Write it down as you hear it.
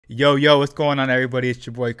Yo, what's going on, everybody? It's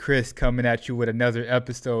your boy Chris coming at you with another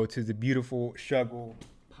episode to the Beautiful Struggle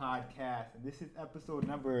podcast. And this is episode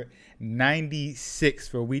number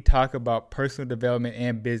 96, where we talk about personal development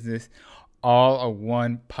and business all on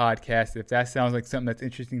one podcast. If that sounds like something that's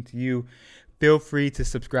interesting to you, feel free to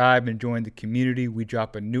subscribe and join the community. We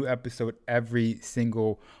drop a new episode every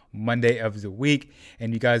single Monday of the week.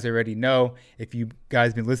 And you guys already know, if you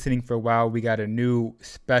guys been listening for a while, we got a new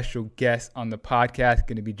special guest on the podcast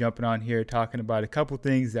going to be jumping on here talking about a couple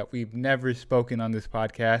things that we've never spoken on this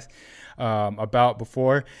podcast about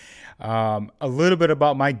before. A little bit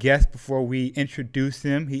about my guest before we introduce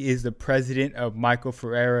him. He is the president of Michael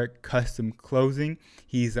Ferrera Custom Closing.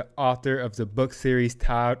 He's the author of the book series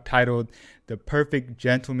titled The Perfect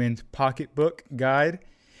Gentleman's Pocketbook Guide.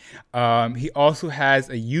 He also has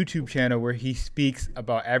a YouTube channel where he speaks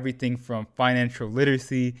about everything from financial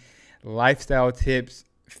literacy, lifestyle tips,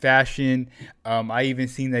 fashion. I even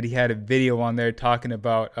seen that he had a video on there talking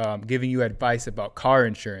about giving you advice about car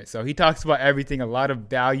insurance. So he talks about everything, a lot of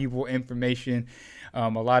valuable information, a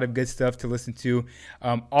lot of good stuff to listen to.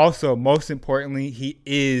 Also, most importantly, he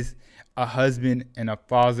is a husband and a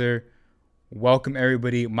father. Welcome,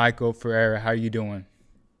 everybody. Michael Ferrera, how are you doing?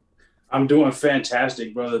 I'm doing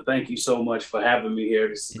fantastic, brother. Thank you so much for having me here.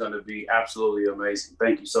 This is going to be absolutely amazing.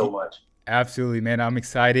 Thank you so much. Absolutely, man. I'm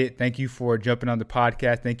excited. Thank you for jumping on the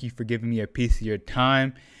podcast. Thank you for giving me a piece of your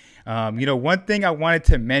time. One thing I wanted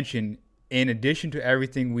to mention, in addition to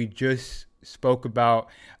everything we just spoke about,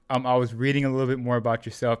 I was reading a little bit more about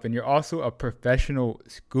yourself, and you're also a professional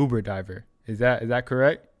scuba diver. Is that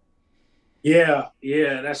correct? Yeah.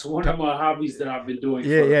 That's one of my hobbies that I've been doing.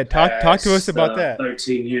 Talk to us about that.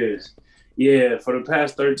 13 years. Yeah, for the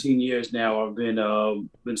past 13 years now, I've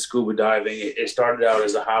been scuba diving. It started out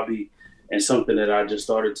as a hobby and something that I just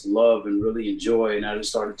started to love and really enjoy, and I just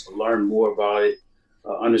started to learn more about it,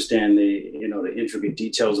 understand the intricate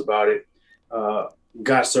details about it.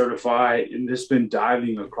 Got certified, and just been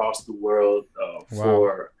diving across the world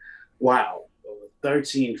for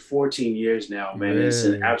 13, 14 years now, man. Really? It's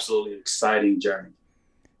an absolutely exciting journey.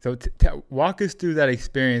 So walk us through that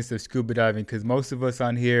experience of scuba diving, because most of us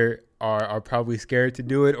on here are probably scared to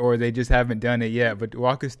do it, or they just haven't done it yet. But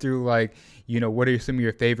walk us through, what are some of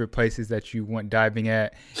your favorite places that you went diving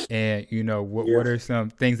at, and what are some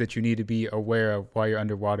things that you need to be aware of while you're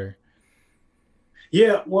underwater?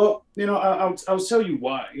 Yeah, well, I'll tell you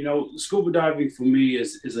why. Scuba diving for me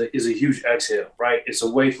is a huge exhale, right? It's a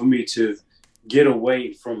way for me to get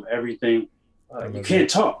away from everything. You can't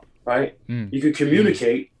talk, right? You can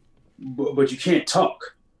communicate, but you can't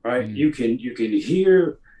talk, right? You can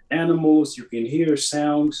hear animals, you can hear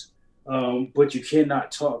sounds, but you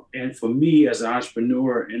cannot talk. And for me, as an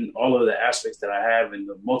entrepreneur, in all of the aspects that I have and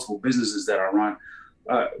the multiple businesses that I run,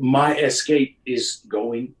 my escape is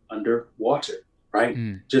going underwater, right?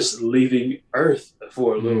 Just leaving Earth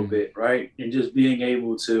for a little bit, right? And just being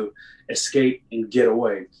able to escape and get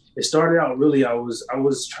away. It started out really, I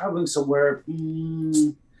was traveling somewhere,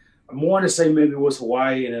 I want to say maybe it was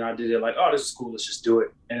Hawaii, and then I did it this is cool, let's just do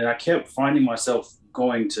it. And then I kept finding myself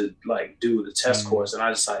going to do the test course, and I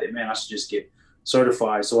decided, man, I should just get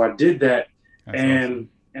certified. So I did that. That's awesome.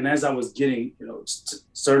 And as I was getting,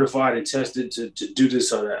 certified and tested to do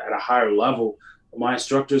this at a higher level, my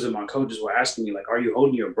instructors and my coaches were asking me, are you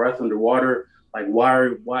holding your breath underwater? Why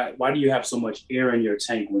do you have so much air in your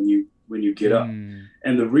tank when you get up?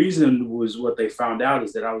 And the reason was, what they found out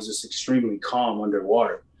is that I was just extremely calm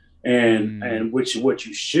underwater, and what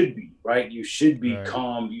you should be, right? You should be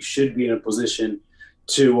calm. You should be in a position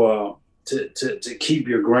to keep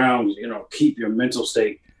your ground, keep your mental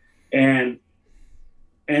state. And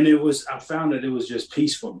I found that it was just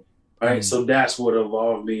peace for me. Right. So that's what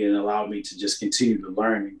evolved me and allowed me to just continue to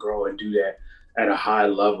learn and grow and do that at a high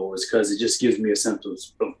level, is because it just gives me a sense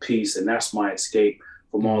of peace. And that's my escape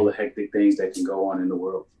from all the hectic things that can go on in the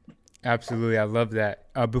world. Absolutely. I love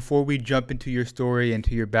that. Before we jump into your story and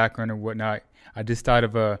to your background and whatnot, I just thought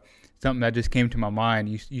of something that just came to my mind.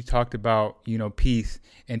 You talked about, peace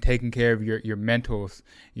and taking care of your mentals,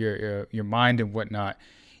 your mind and whatnot.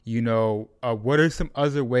 What are some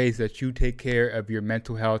other ways that you take care of your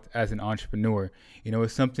mental health as an entrepreneur?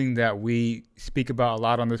 It's something that we speak about a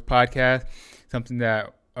lot on this podcast, something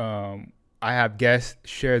that I have guests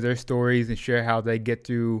share their stories and share how they get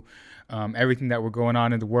through everything that we're going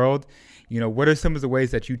on in the world. What are some of the ways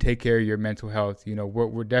that you take care of your mental health?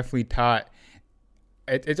 We're definitely taught.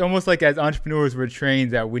 It's almost like, as entrepreneurs, we're trained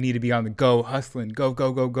that we need to be on the go, hustling, go,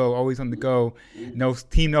 always on the go, no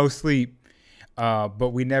sleep. But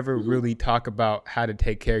we never really talk about how to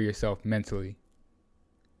take care of yourself mentally.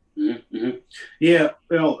 Yeah,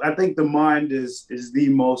 I think the mind is the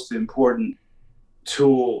most important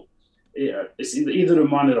tool. Yeah, it's either the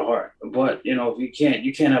mind or the heart. But if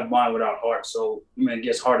you can't have mind without heart. So I mean, I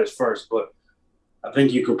guess heart is first. But I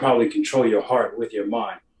think you could probably control your heart with your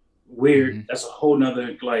mind. Weird. Mm-hmm. That's a whole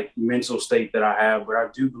nother like mental state that I have. But I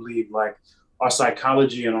do believe like our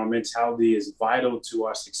psychology and our mentality is vital to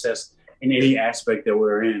our success in any aspect that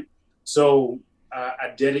we're in. So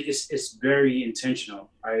I did it. It's very intentional.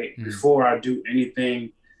 Before I do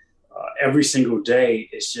anything, every single day,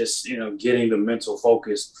 it's just getting the mental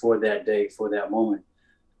focus for that day, for that moment.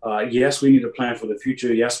 Yes, we need to plan for the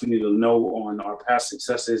future. Yes, we need to know on our past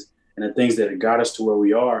successes and the things that have got us to where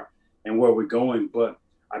we are and where we're going. But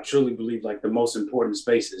I truly believe like the most important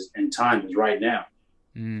spaces and time is right now.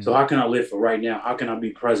 So Mm. how can I live for right now? How can I be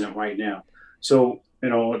present right now? So,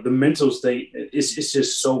 the mental state, it's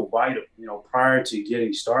just so vital. Prior to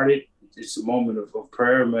getting started, it's a moment of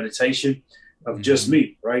prayer, meditation, of just Mm-hmm.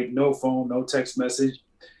 me, right? No phone, no text message.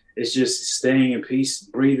 It's just staying in peace,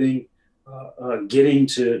 breathing, getting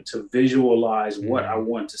to visualize what I Mm-hmm.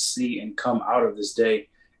 want to see and come out of this day,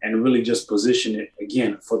 and really just position it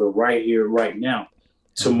again for the right here, right now. I love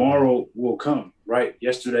that. Tomorrow will come, right?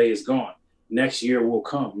 Yesterday is gone. Next year will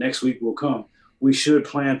come. Next week will come. We should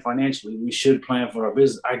plan financially. We should plan for our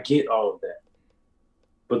business. I get all of that.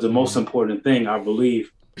 But the most Mm-hmm. important thing I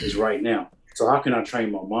believe is right now. So how can I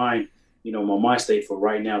train my mind, my mind state for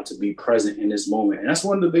right now to be present in this moment? And that's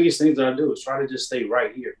one of the biggest things that I do is try to just stay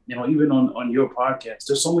right here. Even on your podcast,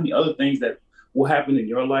 there's so many other things that will happen in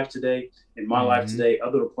your life today, in my life Mm-hmm. today,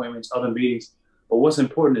 other appointments, other meetings. But what's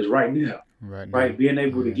important is right now, Right right? now. Being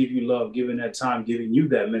able to Right. give you love, giving that time, giving you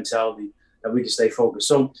that mentality that we can stay focused.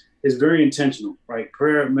 So it's very intentional, right?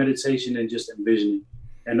 Prayer, meditation, and just envisioning.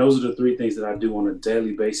 And those are the three things that I do on a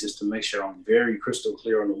daily basis to make sure I'm very crystal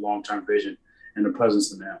clear on the long term vision and the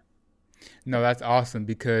presence of now. No, that's awesome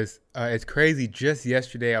because it's crazy. Just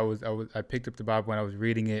yesterday, I picked up the Bible when I was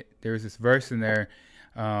reading it. There was this verse in there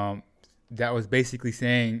um, that was basically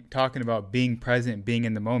talking about being present, being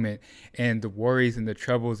in the moment, and the worries and the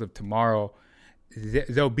troubles of tomorrow.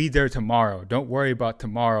 They'll be there tomorrow. Don't worry about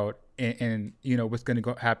tomorrow and what's going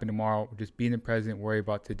to happen tomorrow. Just be in the present, worry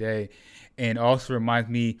about today. And also reminds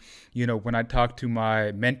me, when I talk to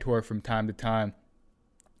my mentor from time to time,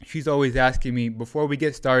 she's always asking me before we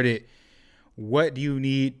get started, what do you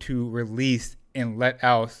need to release and let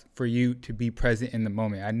out for you to be present in the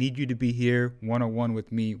moment? I need you to be here one-on-one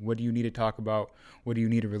with me. What do you need to talk about? What do you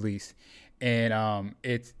need to release? And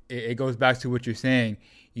it goes back to what you're saying.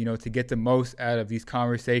 To get the most out of these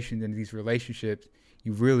conversations and these relationships,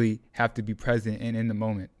 you really have to be present and in the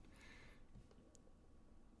moment.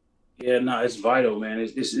 Yeah, no, it's vital, man.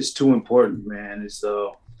 It's too important, man.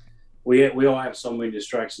 We all have so many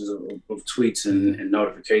distractions of tweets Mm-hmm. and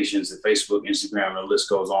notifications and Facebook, Instagram, and the list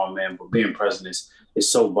goes on, man. But being present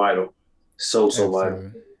is so vital, so vital.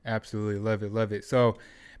 Absolutely. Absolutely. Love it. Love it. So,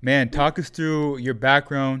 man, talk us through your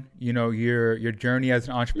background, your journey as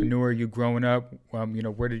an entrepreneur, you growing up, where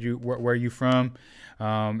are you from?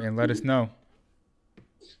 And let us know.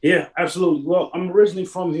 Yeah, absolutely. Well, I'm originally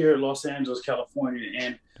from here, Los Angeles, California,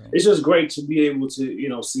 and So, it's just great to be able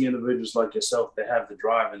to, see individuals like yourself that have the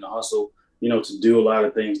drive and the hustle, to do a lot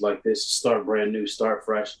of things like this, start brand new, start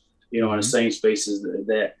fresh, in the mm-hmm. same spaces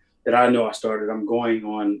that I know I started. I'm going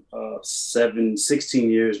on 16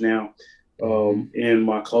 years now Mm-hmm. in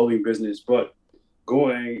my clothing business, but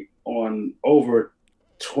going on over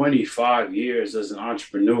 25 years as an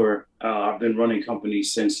entrepreneur. I've been running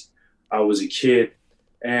companies since I was a kid.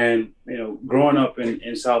 And, growing up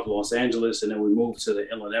in South Los Angeles, and then we moved to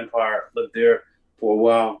the Inland Empire, lived there for a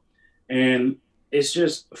while. And it's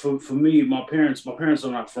just for me, my parents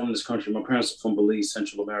are not from this country. My parents are from Belize,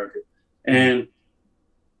 Central America. Mm.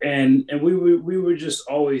 And we were just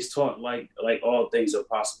always taught like all things are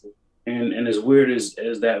possible. And as weird as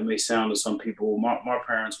that may sound to some people, my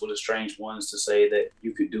parents were the strange ones to say that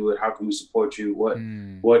you could do it. How can we support you? What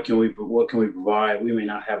Mm. what can we provide? We may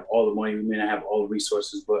not have all the money, we may not have all the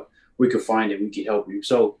resources, but we could find it. We could help you.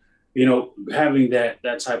 So, having that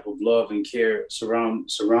type of love and care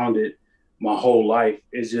surrounded my whole life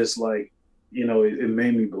is just like, it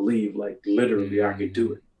made me believe like literally I could do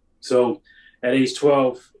Mm. it. So at age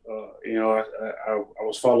 12, I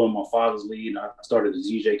was following my father's lead. I started a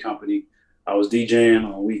DJ company. I was DJing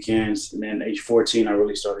on weekends. And then age 14, I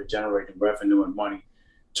really started generating revenue and money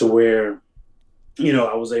to where,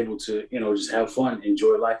 I was able to, just have fun,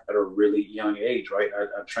 enjoy life at a really young age, right?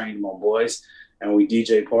 I trained my boys and we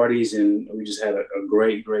DJ parties and we just had a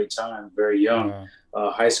great, great time, very young,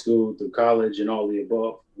 Wow. high school through college and all the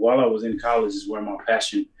above. While I was in college is where my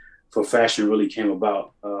passion for fashion really came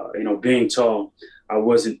about. Being tall, I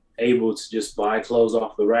wasn't able to just buy clothes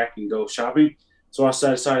off the rack and go shopping. So I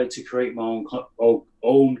decided to create my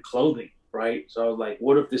own clothing, right? So I was like,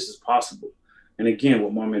 what if this is possible? And again,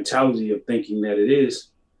 with my mentality of thinking that it is,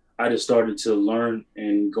 I just started to learn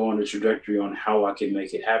and go on the trajectory on how I can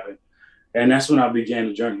make it happen. And that's when I began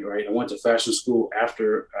the journey, right? I went to fashion school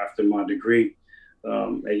after my degree at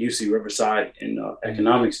UC Riverside in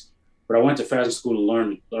economics. But I went to fashion school to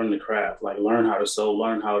learn the craft, like learn how to sew,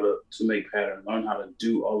 learn how to make patterns, learn how to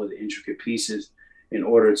do all of the intricate pieces in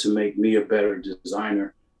order to make me a better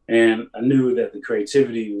designer. And I knew that the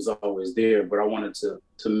creativity was always there, but I wanted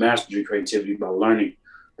to master the creativity by learning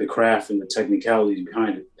the craft and the technicalities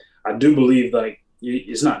behind it. I do believe like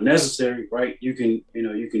it's not necessary, right? You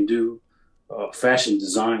can do fashion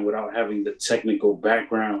design without having the technical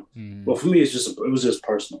background. But for me, it was just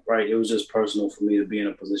personal, right? It was just personal for me to be in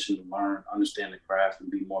a position to learn, understand the craft,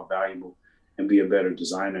 and be more valuable and be a better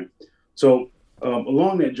designer. So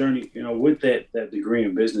along that journey, with that degree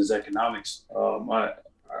in business economics,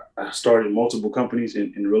 I started multiple companies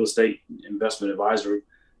in real estate investment advisory,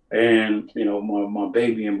 and my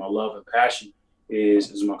baby and my love and passion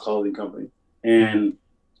is my clothing company, and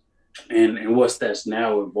what that's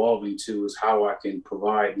now evolving to is how I can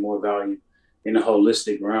provide more value in a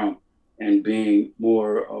holistic realm and being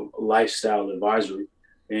more of a lifestyle advisory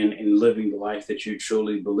and living the life that you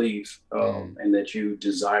truly believe and that you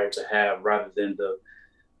desire to have, rather than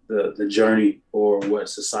the journey or what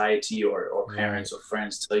society or parents or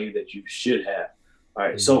friends tell you that you should have. All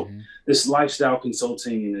right. So this lifestyle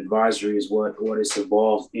consulting and advisory is what it's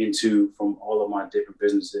evolved into from all of my different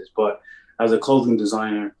businesses. But as a clothing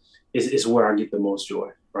designer, it's where I get the most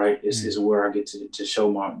joy, right? It's where I get to show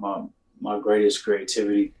my greatest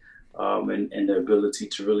creativity and the ability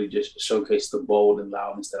to really just showcase the bold and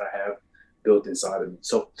loudness that I have built inside of me.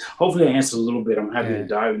 So hopefully I answered a little bit. I'm happy to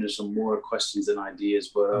dive into some more questions and ideas,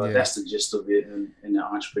 but that's the gist of it in the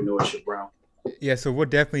entrepreneurship realm. Yeah, so we'll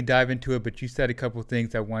definitely dive into it, but you said a couple of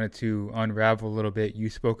things I wanted to unravel a little bit. You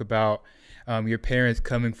spoke about your parents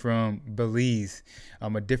coming from Belize,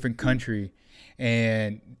 a different country,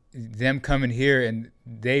 and them coming here and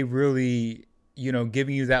they really,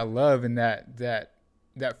 giving you that love and that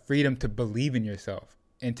freedom to believe in yourself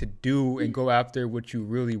and to do and go after what you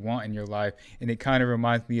really want in your life. And it kind of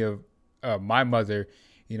reminds me of my mother.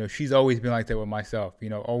 She's always been like that with myself,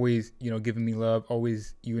 always, giving me love,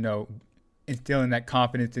 always, instilling that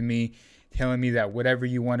confidence in me, telling me that whatever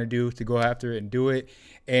you want to do, to go after it and do it.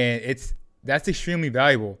 And that's extremely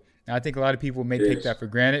valuable. And I think a lot of people may take that for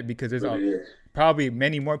granted because there's probably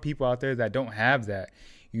many more people out there that don't have that,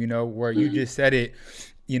 where you just said it,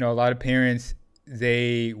 a lot of parents,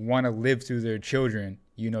 they want to live through their children.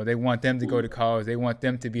 They want them to go to college. They want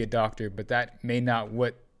them to be a doctor, but that may not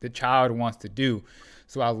what the child wants to do.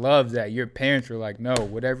 So I love that your parents were like, no,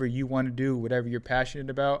 whatever you want to do, whatever you're passionate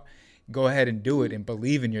about, go ahead and do it and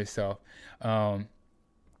believe in yourself. And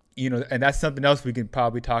that's something else we can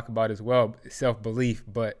probably talk about as well, self-belief.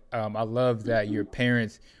 But I love that your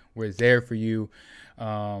parents were there for you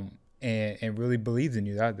and really believed in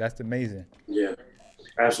you. That's amazing. Yeah,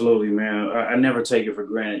 absolutely, man. I never take it for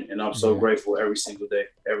granted. And I'm so grateful every single day,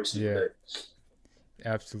 day.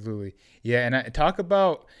 Absolutely. Yeah. And I talk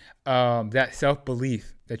about that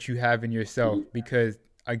self-belief that you have in yourself, because,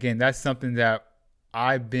 again, that's something that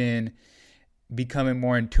I've been becoming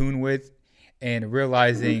more in tune with and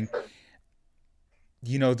realizing,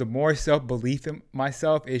 the more self-belief in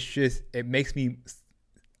myself, it makes me,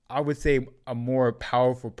 I would say, a more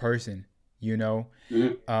powerful person,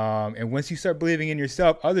 and once you start believing in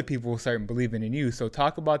yourself, other people will start believing in you. So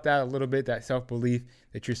talk about that a little bit, that self-belief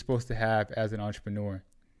that you're supposed to have as an entrepreneur.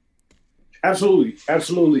 Absolutely.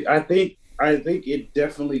 Absolutely. I think it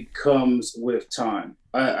definitely comes with time.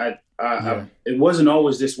 It wasn't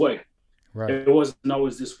always this way. Right. It wasn't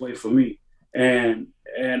always this way for me. And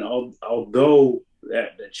although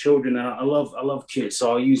that the children, and I love kids,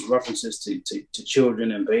 so I'll use references to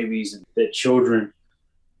children and babies, and that children,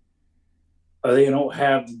 they don't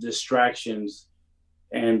have the distractions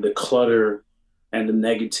and the clutter and the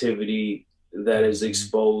negativity that is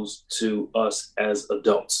exposed to us as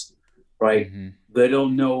adults, right? They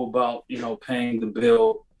don't know about, paying the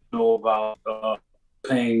bill, know about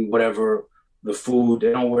paying whatever the food.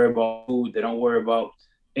 They don't worry about food. They don't worry about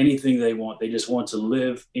anything they want. They just want to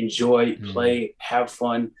live, enjoy, play, have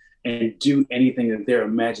fun, and do anything that their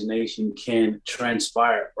imagination can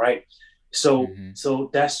transpire, right? So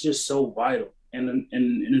that's just so vital. And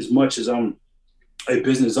as much as I'm a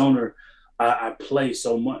business owner, I play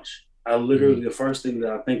so much. I literally, the first thing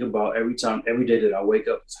that I think about every day that I wake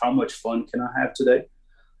up is how much fun can I have today?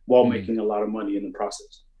 while Mm. making a lot of money in the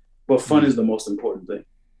process. But fun is the most important thing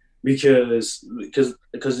because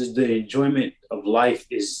the enjoyment of life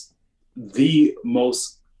is the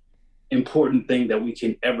most important thing that we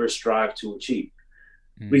can ever strive to achieve.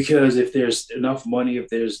 Mm. Because if there's enough money, if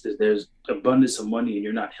there's abundance of money and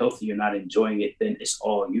you're not healthy, you're not enjoying it, then it's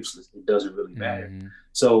all useless. It doesn't really matter. Mm.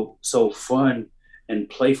 So fun and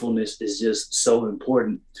playfulness is just so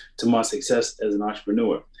important to my success as an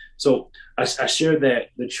entrepreneur. So I share that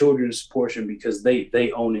the children's portion because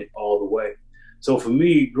they own it all the way. So for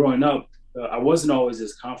me, growing up, I wasn't always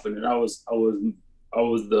as confident. I was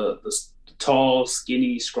the tall,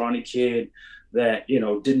 skinny, scrawny kid that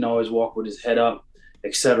didn't always walk with his head up,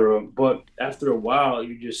 etc. But after a while,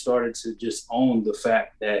 you just started to just own the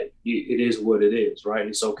fact that it is what it is, right?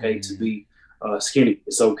 It's okay to Mm. be skinny.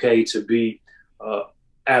 It's okay to be uh,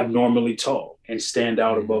 abnormally tall and stand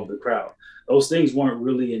out above Mm. the crowd. Those things weren't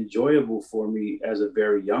really enjoyable for me as a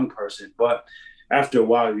very young person, but after a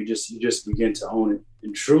while, you just begin to own it.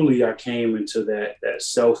 And truly, I came into that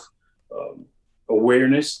self um,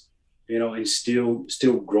 awareness, and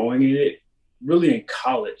still growing in it. Really in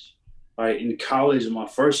college, right? In college, in my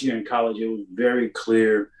first year in college, it was very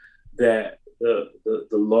clear that the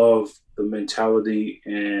love, the mentality,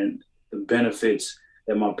 and the benefits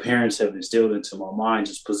that my parents have instilled into my mind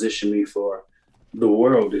just positioned me for the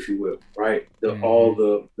world, if you will, right? All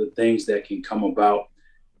Mm. the things that can come about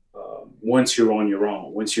once you're on your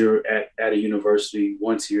own, once you're at a university,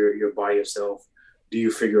 once you're by yourself. Do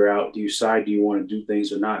you figure out? Do you decide? Do you want to do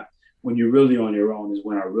things or not? When you're really on your own is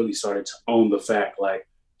when I really started to own the fact, like,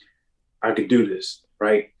 I could do this,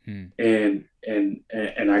 right? Mm.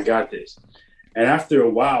 And I got this. And after a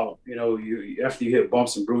while, you after you hit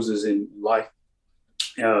bumps and bruises in life,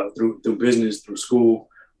 through business, through school,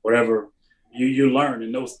 whatever, you learn,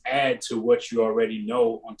 and those add to what you already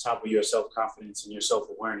know on top of your self confidence and your self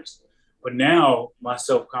awareness. But now my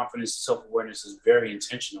self confidence, self awareness is very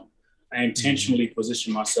intentional. I Mm. intentionally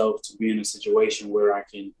position myself to be in a situation where I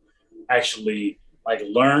can actually like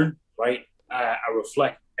learn, right? I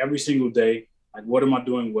reflect every single day, like what am I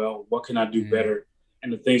doing well? What can I do Mm. better?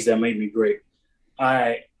 And the things that make me great.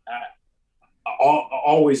 I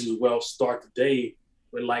always as well start the day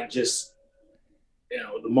with like just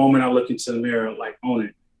the moment I look into the mirror, like own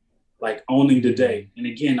it, like owning the Mm. day. And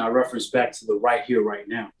again, I reference back to the right here, right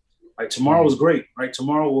now. Like tomorrow is Mm. great, right?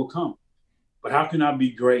 Tomorrow will come, but how can I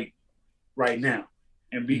be great right now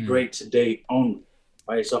and be Mm. great today only,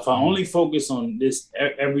 right? So if I Mm. only focus on this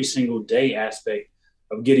every single day aspect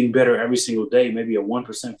of getting better every single day, maybe a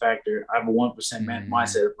 1% factor. I have a 1% Mm.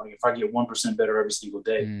 mindset. Like if I get 1% better every single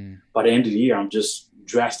day, Mm. by the end of the year, I'm just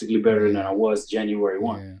drastically better than I Yeah. was January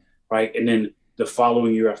 1, Yeah. right? And then the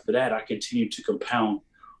following year after that, I continue to compound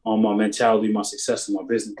on my mentality, my success, and my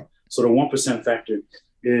business. So the 1% factor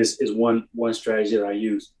is one strategy that I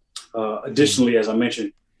use. Mm. Additionally, as I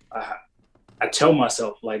mentioned, I, I tell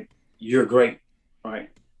myself like you're great, right?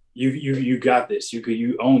 You got this.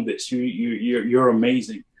 You own this. You're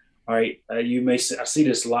amazing. All right. You may I see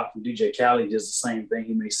this a lot from DJ Khaled. Does the same thing.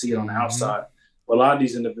 He may see it on the Mm. outside, but a lot of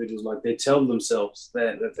these individuals like they tell themselves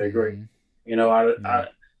that they're great. Mm. Yeah.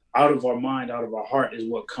 Out of our mind, out of our heart is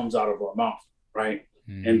what comes out of our mouth, right?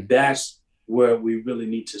 And Mm. that's where we really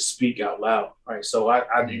need to speak out loud, right? So I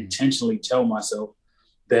Mm. intentionally tell myself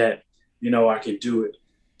that I can do it.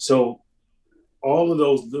 So all of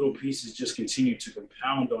those little pieces just continue to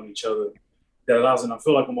compound on each other that allows, and I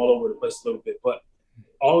feel like I'm all over the place a little bit, but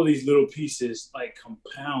all of these little pieces like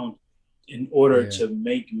compound in order Yeah. to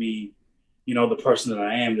make me, the person that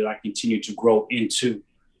I am that I continue to grow into.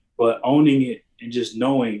 But owning it and just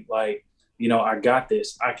knowing like, I got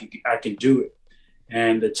this, I can do it.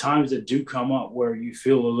 And the times that do come up where you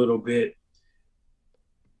feel a little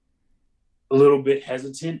bit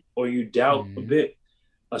hesitant or you doubt a Mm. bit,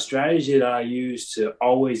 a strategy that I use to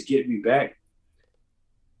always get me back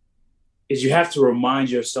is you have to remind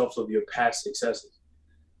yourself of your past successes.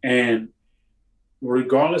 And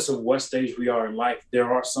regardless of what stage we are in life,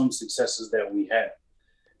 there are some successes that we have.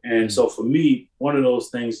 And Mm. so for me, one of those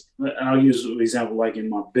things, and I'll use an example like in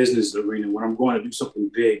my business arena, when I'm going to do something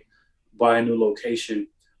big, buy a new location,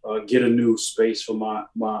 get a new space for my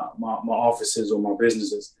offices or my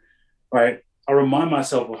businesses, right? I remind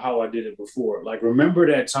myself of how I did it before. Like, remember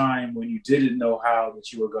that time when you didn't know how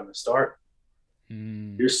that you were going to start?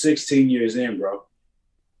 Mm. You're 16 years in, bro,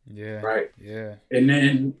 Yeah. right? Yeah. And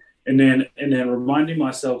then reminding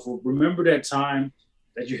myself, well, remember that time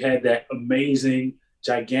that you had that amazing,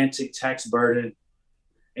 gigantic tax burden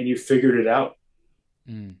and you figured it out?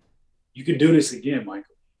 Mm. You can do this again, Michael.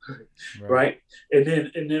 Right. Right? And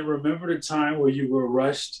then remember the time where you were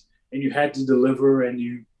rushed and you had to deliver and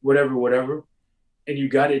you whatever, and you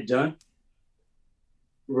got it done.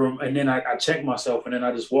 And then I check myself, and then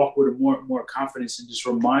I just walk with more confidence and just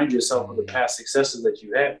remind yourself of the past successes that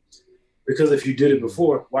you had. Because if you did it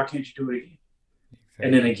before, why can't you do it again? Exactly.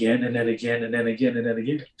 And then again, and then again, and then again, and then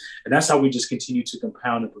again. And that's how we just continue to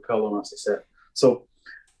compound and propel on our success. So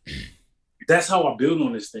that's how I build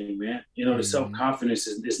on this thing, man. You know, the self-confidence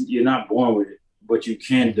is you're not born with it, but you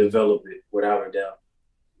can develop it without a doubt.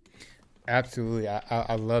 Absolutely.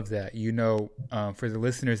 I love that. You know, for the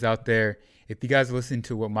listeners out there, if you guys listen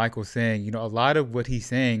to what Michael's saying, you know, a lot of what he's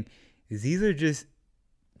saying is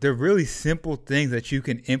they're really simple things that you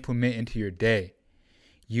can implement into your day.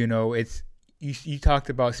 You know, you talked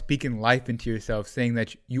about speaking life into yourself, saying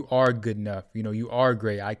that you are good enough. You know, you are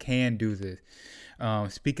great. I can do this.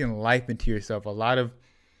 Speaking life into yourself. A lot of,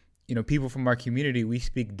 you know, people from our community, we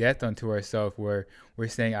speak death unto ourselves where we're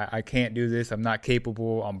saying, I can't do this. I'm not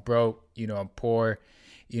capable. I'm broke. You know, I'm poor.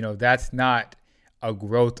 You know, that's not a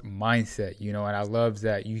growth mindset, you know, and I love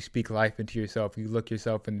that you speak life into yourself. You look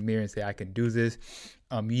yourself in the mirror and say, I can do this.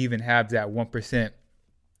 You even have that 1%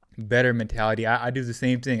 better mentality. I do the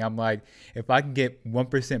same thing. I'm like, if I can get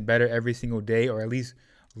 1% better every single day, or at least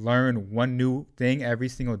learn one new thing every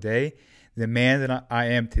single day, the man that I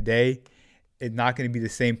am today is not going to be the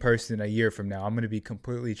same person a year from now. I'm going to be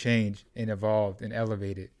completely changed and evolved and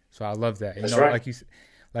elevated. So I love that. And, that's you know, right.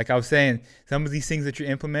 Like I was saying, some of these things that you're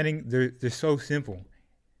implementing, they're so simple.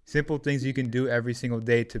 Simple things you can do every single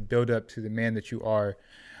day to build up to the man that you are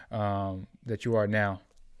now.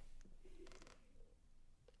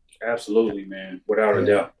 Absolutely, man. Without a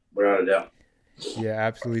doubt. Without a doubt. Yeah,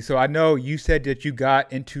 absolutely. So I know you said that you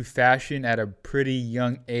got into fashion at a pretty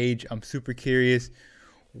young age. I'm super curious.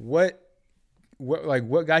 What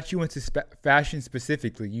got you into fashion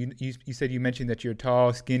specifically? You said, you mentioned that you're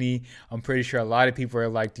tall, skinny. I'm pretty sure a lot of people are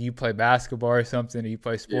like, do you play basketball or something? Do you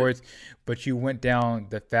play sports? Yeah. But you went down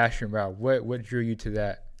the fashion route. What drew you to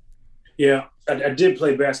that? Yeah, I did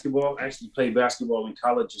play basketball. I actually played basketball in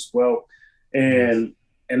college as well. And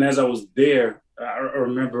as I was there, I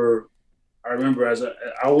remember I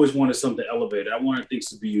always wanted something elevated. I wanted things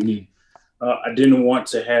to be unique. I didn't want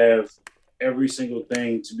to have every single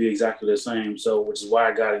thing to be exactly the same. So, which is why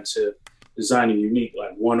I got into designing unique,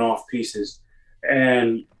 like one-off pieces.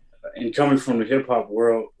 And coming from the hip hop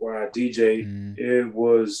world where I DJ, it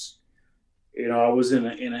was, you know, I was in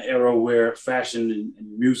an era where fashion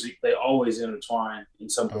and music, they always intertwine in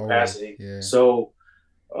some capacity. So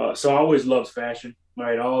I always loved fashion,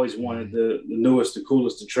 right? I always wanted the newest, the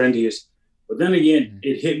coolest, the trendiest. But then again,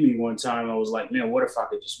 it hit me one time. I was like, man, what if I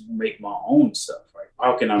could just make my own stuff, right?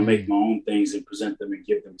 How can I make my own things and present them and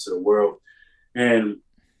give them to the world? And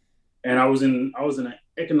I was in an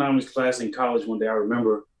economics class in college one day, I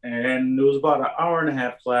remember, and it was about an hour and a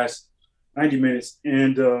half class, 90 minutes.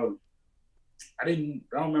 And I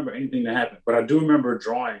don't remember anything that happened, but I do remember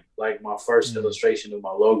drawing like my first illustration of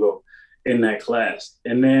my logo in that class.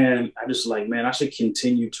 And then I just like, man, I should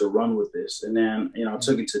continue to run with this. And then, you know, I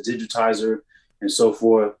took it to digitizer and so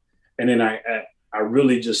forth. And then I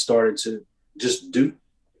really just started to just do,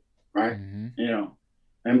 right? You know,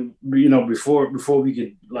 and, you know, before we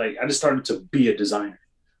could, like, I just started to be a designer.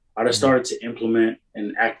 I just started to implement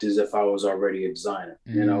and act as if I was already a designer.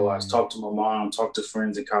 You know, I talked to my mom, talked to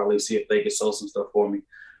friends and colleagues, see if they could sell some stuff for me.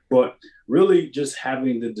 But really just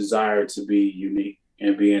having the desire to be unique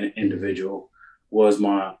and be an individual was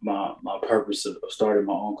my purpose of starting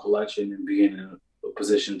my own collection and being in a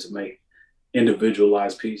position to make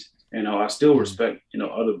individualized pieces. You know, I still respect, you know,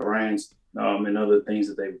 other brands and other things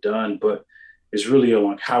that they've done, but it's really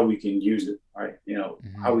on how we can use it, right? You know,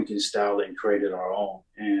 how we can style it and create it our own.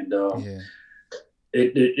 And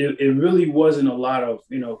it really wasn't a lot of,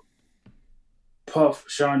 you know, Puff,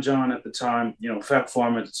 Sean John at the time, you know, Fat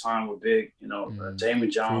Farm at the time were big, you know,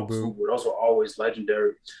 Damon John, those were always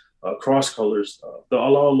legendary. Cross Colors,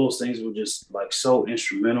 all of those things were just like so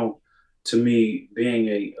instrumental to me being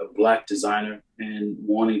a Black designer and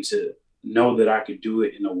wanting to know that I could do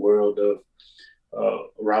it in a world of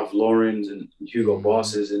Ralph Lauren's and Hugo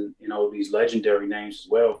Boss's and, you know, these legendary names as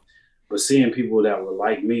well. But seeing people that were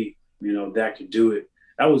like me, you know, that could do it,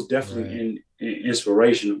 that was definitely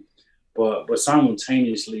inspirational. But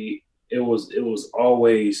simultaneously, it was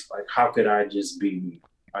always like, how could I just be me?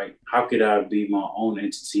 Like, how could I be my own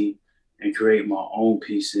entity and create my own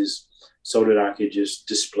pieces so that I could just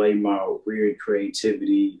display my weird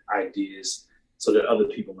creativity ideas so that other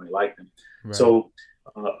people may like them. Right. So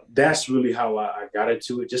that's really how I got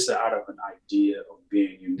into it, just out of an idea of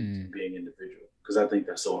being unique and being individual, because I think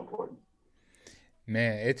that's so important.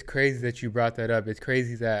 Man, it's crazy that you brought that up. It's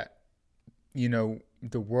crazy that, you know,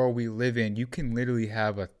 the world we live in, you can literally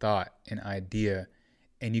have a thought, an idea,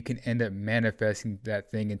 and you can end up manifesting that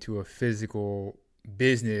thing into a physical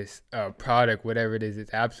business, product, whatever it is.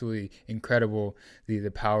 It's absolutely incredible, the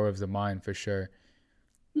power of the mind, for sure.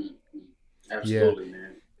 Yeah. Absolutely,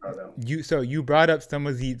 man. I know. You brought up some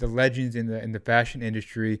of the legends in the fashion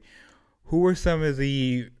industry. Who are some of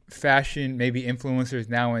the fashion maybe influencers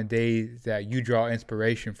nowadays that you draw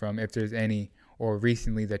inspiration from, if there's any, or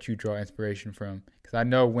recently that you draw inspiration from? Because I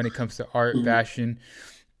know when it comes to art, Mhm. fashion,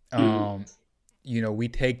 Mhm. um, we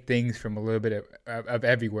take things from a little bit of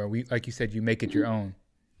everywhere. We, like you said, you make it your own.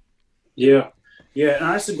 Yeah, yeah, and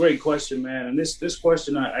that's a great question, man. And this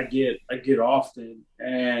question I get often,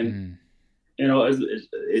 and Mm,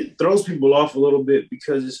 it throws people off a little bit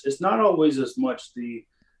because it's not always as much the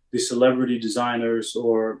celebrity designers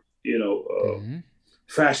or mm-hmm.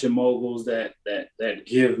 fashion moguls that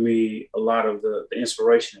give me a lot of the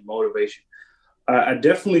inspiration and motivation. I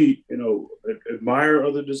definitely admire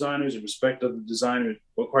other designers and respect other designers,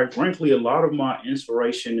 but quite frankly, a lot of my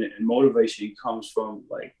inspiration and motivation comes from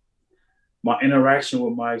like my interaction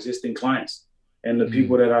with my existing clients and the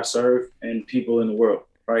people Mm, that I serve and people in the world,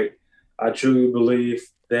 right? I truly believe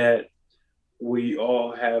that we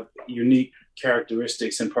all have unique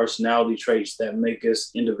characteristics and personality traits that make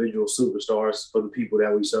us individual superstars for the people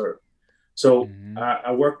that we serve. So mm-hmm.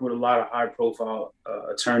 I work with a lot of high profile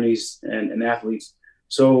attorneys and athletes.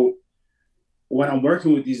 So when I'm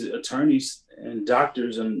working with these attorneys and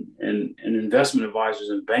doctors and investment advisors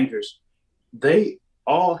and bankers, they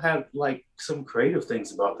all have like some creative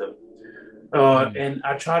things about them. Mm, And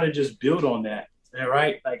I try to just build on that. All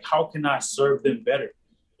right. Like, how can I serve them better?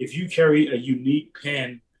 If you carry a unique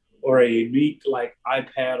pen or a unique like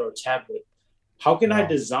iPad or tablet, how can I wow.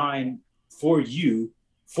 design for you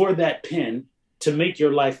for that pen to make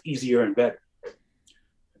your life easier and better?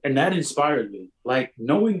 And that inspired me. Like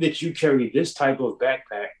knowing that you carry this type of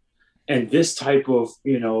backpack and this type of,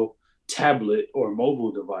 tablet or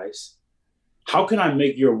mobile device, how can I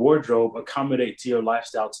make your wardrobe accommodate to your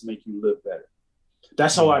lifestyle to make you live better?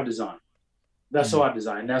 That's how Mm, I design. That's how mm, I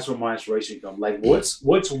design. That's where my inspiration comes. Like,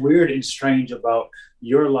 what's weird and strange about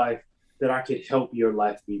your life that I could help your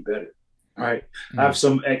life be better? All right. I have mm,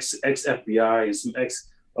 some ex FBI and some ex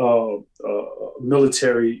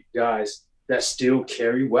military guys that still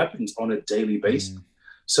carry weapons on a daily basis. mm.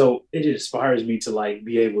 So it inspires me to like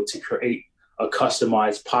be able to create a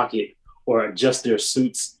customized pocket or adjust their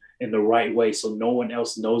suits in the right way so no one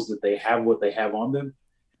else knows that they have what they have on them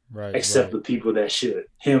Right, except right, the people that should.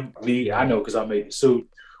 Him, me, I right. know because I made the suit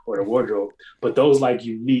or the wardrobe. But those like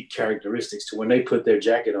unique characteristics to when they put their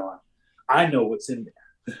jacket on, I know what's in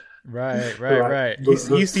Right, there. right, Right. right.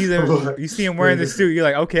 You see them wearing the suit. You're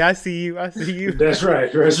like, okay, I see you, I see you. That's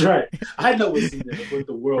right. That's right. I know what's in there, but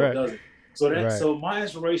the world Right, doesn't. So that right. so my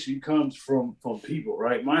inspiration comes from people,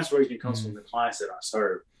 right? My inspiration comes Mm, from the clients that I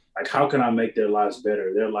serve. Like how can I make their lives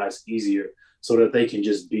better, their lives easier, so that they can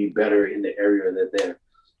just be better in the area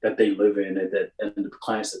that they live in and the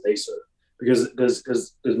clients that they serve.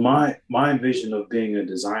 Because my vision of being a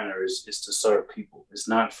designer is to serve people. It's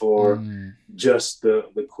not for mm, just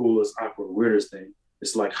the coolest, awkward, weirdest thing.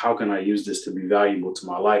 It's like how can I use this to be valuable to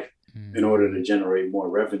my life in order to mm. generate more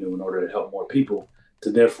revenue, in order to help more people, to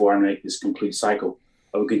therefore I make this complete cycle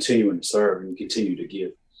of continuing to serve and continue to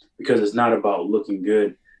give. Because it's not about looking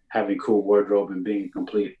good, having cool wardrobe, and being a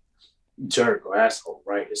complete jerk or asshole,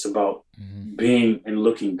 right? It's about Hmm. being and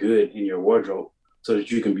looking good in your wardrobe so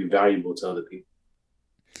that you can be valuable to other people.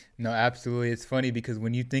 No, absolutely. It's funny because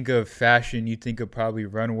when you think of fashion, you think of probably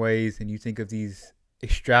runways and you think of these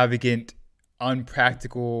extravagant,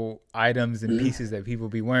 unpractical items and Mm-hmm. pieces that people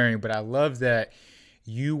be wearing. But I love that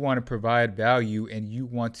you want to provide value and you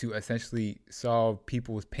want to essentially solve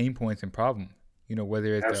people's pain points and problems.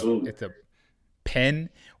 Whether Absolutely. it's a pen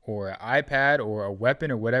or an iPad or a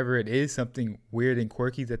weapon or whatever it is, something weird and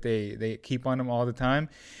quirky that they keep on them all the time.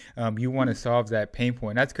 You want to solve that pain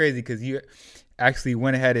point. That's crazy because you actually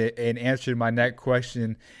went ahead and answered my next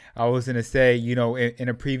question. I was going to say, in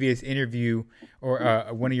a previous interview or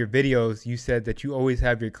one of your videos, you said that you always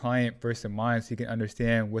have your client first in mind so you can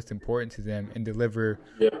understand what's important to them and deliver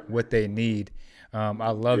Yeah. what they need.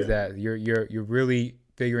 I love Yeah. that. You're really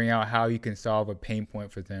figuring out how you can solve a pain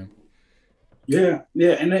point for them. Yeah.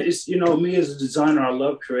 Yeah. And it's, me as a designer, I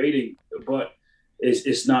love creating, but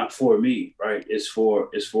it's not for me, right? It's for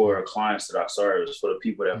our clients that I serve. It's for the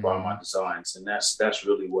people that buy my Mm-hmm. designs. And that's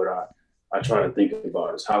really what I try to think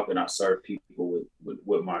about is how can I serve people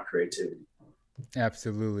with my creativity.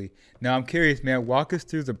 Absolutely. Now I'm curious, man, walk us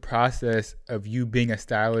through the process of you being a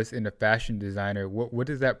stylist and a fashion designer. What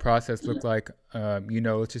does that process look like?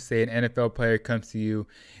 Let's just say an NFL player comes to you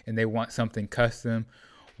and they want something custom.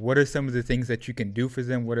 What are some of the things that you can do for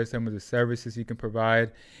them? What are some of the services you can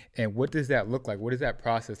provide? And what does that look like? What does that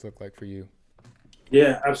process look like for you?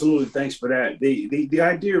 Yeah, absolutely. Thanks for that. The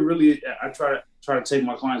idea really, I try to take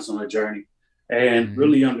my clients on a journey and Mm-hmm.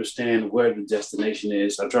 really understand where the destination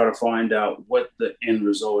is. I try to find out what the end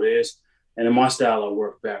result is, and in my style, I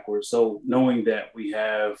work backwards. So knowing that we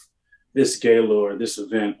have this gala or this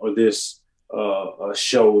event or this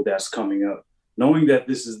show that's coming up, knowing that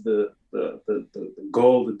this is the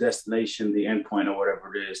goal, the destination, the end point, or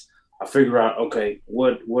whatever it is, I figure out, okay,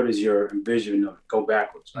 what is your envision of go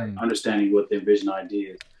backwards, right? Mm. Understanding what the envision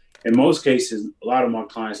idea is. In most cases, a lot of my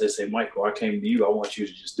clients, they say, Michael, I came to you. I want you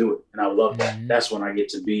to just do it. And I love that. Mm-hmm. That's when I get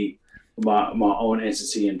to be my own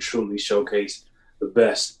entity and truly showcase the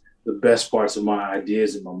best parts of my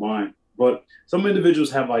ideas in my mind. But some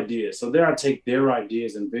individuals have ideas. So there I take their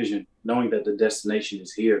ideas and vision, knowing that the destination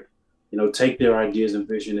is here. Take their ideas and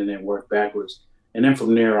vision and then work backwards. And then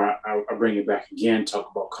from there, I bring it back again,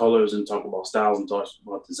 talk about colors and talk about styles and talk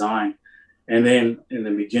about design. And then in the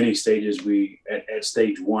beginning stages, at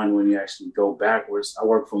stage one, when you actually go backwards, I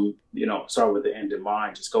work from, start with the end in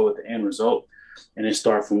mind, just go with the end result and then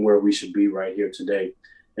start from where we should be right here today.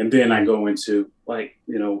 And then I go into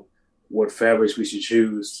what fabrics we should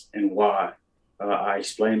choose and why. I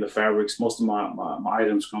explain the fabrics. Most of my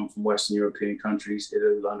items come from Western European countries,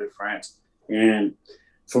 Italy, London, France. And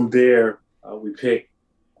from there, we pick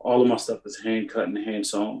all of my stuff is hand cut and hand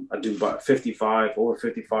sewn. I do about over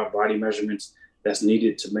 55 body measurements that's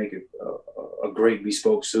needed to make a great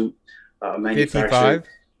bespoke suit manufactured. 55?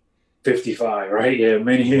 55, right? Yeah,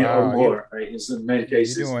 many or Wow. more, right? In many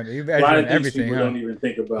cases, You're a lot measuring of things everything, people huh? don't even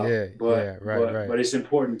think about, Yeah, but yeah, right, but right. but it's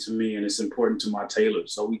important to me and it's important to my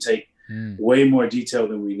tailors. So we take Mm. way more detail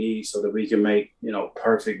than we need so that we can make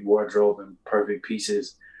perfect wardrobe and perfect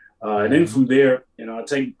pieces. And then Mm-hmm. from there, I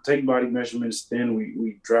take body measurements. Then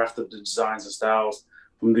we draft up the designs and styles.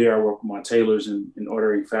 From there, I work with my tailors in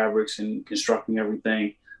ordering fabrics and constructing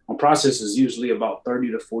everything. My process is usually about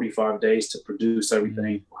 30 to 45 days to produce Mm.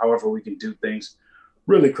 everything. However, we can do things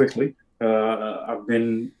really quickly. I've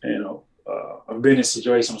been in a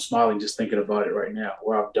situation. I'm smiling just thinking about it right now,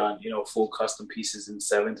 where I've done full custom pieces in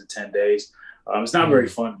 7 to 10 days. It's not very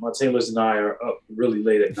Mm. fun. My tailors and I are up really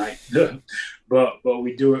late at night, but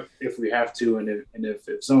we do it if we have to, and if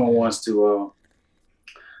someone Yeah. wants to,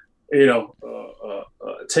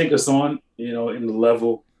 take us on, in the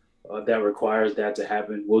level that requires that to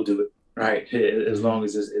happen, we'll do it. Right, as Mm-hmm. long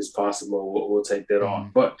as it's possible, we'll take that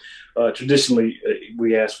on. Mm-hmm. But traditionally,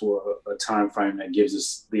 we ask for a time frame that gives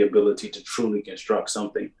us the ability to truly construct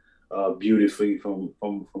something beautifully from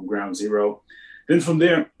ground zero. Then from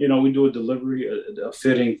there, we do a delivery, a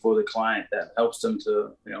fitting for the client that helps them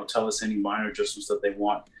to, tell us any minor adjustments that they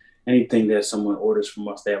want. Anything that someone orders from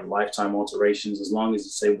us, they have lifetime alterations. As long as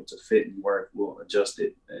it's able to fit and work, we'll adjust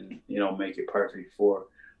it and make it perfect for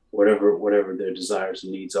whatever their desires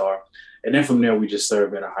and needs are. And then from there, we just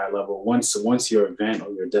serve at a high level. Once your event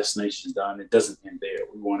or your destination is done, it doesn't end there.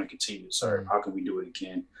 We want to continue to serve. Mm. How can we do it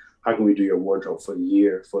again? How can we do your wardrobe for the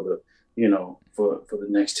year, for the for the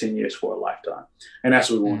next 10 years, for a lifetime? And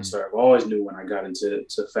that's what we want to Mm. serve. I always knew when I got into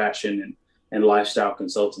fashion and lifestyle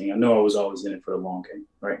consulting, I know I was always in it for the long game,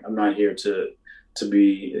 right? I'm not here to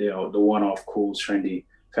be, the one-off cool, trendy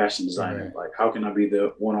fashion designer. Right. Like, how can I be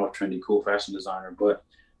the one-off trendy, cool fashion designer, but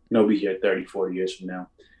be here 30, 40 years from now?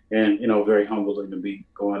 And, very humbling to be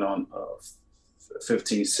going on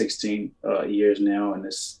 15, 16 years now. And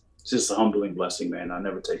it's just a humbling blessing, man. I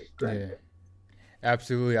never take it for granted. Yeah.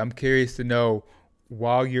 Absolutely. I'm curious to know,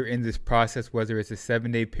 while you're in this process, whether it's a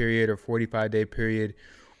 7-day period or 45-day period,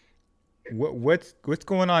 what's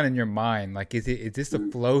going on in your mind? Like, is this a Mm-hmm.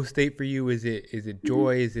 flow state for you? Is it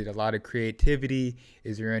joy? Is it a lot of creativity?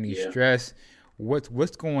 Is there any Yeah. stress?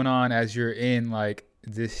 What's going on as you're in like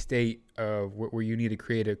this state of where you need to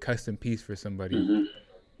create a custom piece for somebody?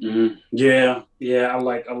 Mm-hmm. Mm-hmm. Yeah. Yeah. I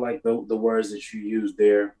like the words that you use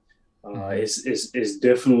there. Mm-hmm. It's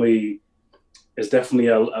definitely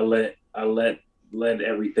I let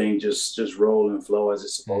everything just roll and flow as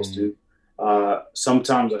it's supposed Mm-hmm. to.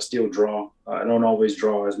 Sometimes I still draw. I don't always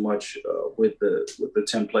draw as much with the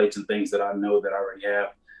templates and things that I know that I already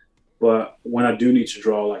have. But when I do need to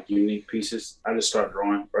draw like unique pieces, I just start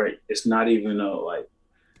drawing. Right? It's not even like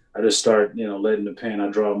I just start letting the pen. I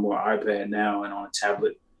draw more iPad now and on a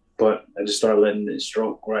tablet, but I just start letting it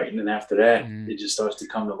stroke. Right, and then after that, Mm-hmm. it just starts to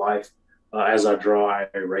come to life. As I draw, I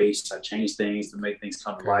erase, I change things to make things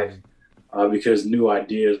come to life. Crazy. because new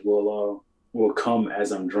ideas will come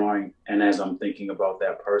as I'm drawing and as I'm thinking about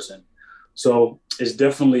that person. So it's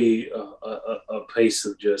definitely a pace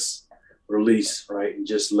of just release, right? And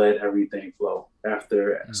just let everything flow.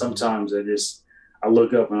 After Mm-hmm. sometimes I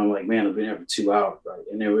look up and I'm like, man, I've been here for 2 hours, right?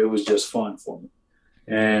 And it was just fun for me.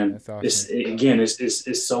 Yeah, And that's awesome. again,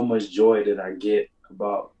 it's so much joy that I get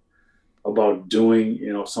about doing,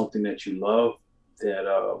 something that you love that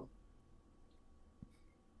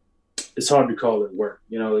it's hard to call it work.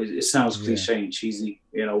 It sounds Yeah. cliche and cheesy.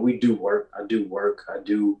 We do work. I do work. I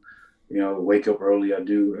do, wake up early. I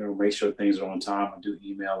do, make sure things are on time. I do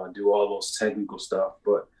email. I do all those technical stuff.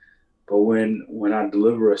 But when I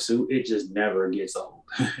deliver a suit, it just never gets old.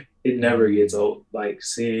 It never gets Mm, old. Like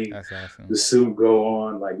seeing that's awesome. the suit go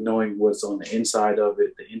on, like knowing what's on the inside of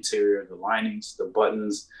it, the interior, the linings, the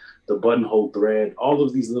buttons, the buttonhole thread, all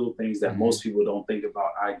of these little things that Mm-hmm. most people don't think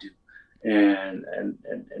about, I do. And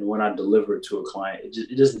when I deliver it to a client,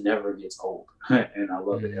 it just never gets old, and I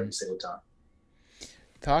love it Mm-hmm. every single time.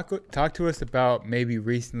 Talk to us about maybe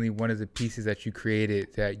recently one of the pieces that you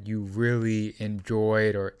created that you really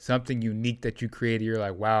enjoyed, or something unique that you created. You're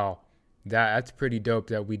like, wow, that's pretty dope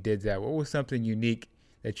that we did that. What was something unique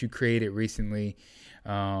that you created recently,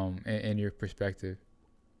 in your perspective?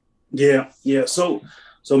 Yeah, yeah. So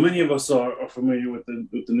many of us are familiar with the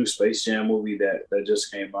new Space Jam movie that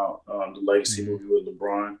just came out, the Legacy Mm-hmm. movie with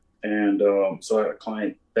LeBron. And so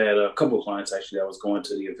I had a couple of clients actually that was going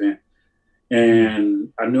to the event, Mm,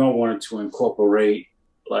 and I knew I wanted to incorporate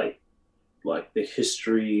like like the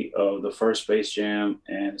history of the first Space Jam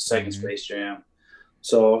and the second mm-hmm. Space Jam.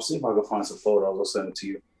 So I'll see if I can find some photos. I'll send it to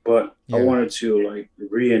you. But I Yeah. wanted to like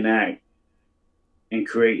reenact and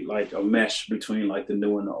create like a mesh between like the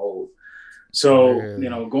new and the old. So, Really.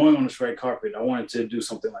 going on this red carpet, I wanted to do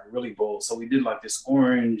something like really bold. So we did like this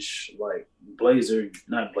orange, like blazer,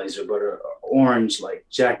 not blazer, but a orange like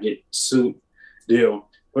jacket suit deal.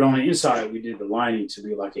 But on the inside, we did the lining to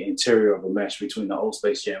be like an interior of a mesh between the old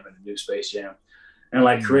Space Jam and the new Space Jam. And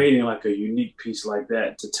like Mm. creating like a unique piece like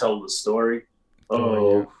that to tell the story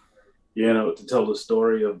Story. Yeah. of, to tell the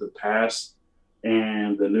story of the past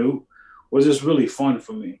and the new was just really fun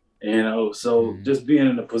for me. So Mm. just being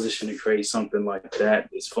in a position to create something like that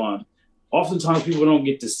is fun. Oftentimes people don't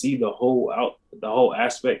get to see the whole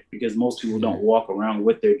aspect because most people Yeah. don't walk around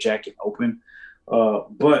with their jacket open.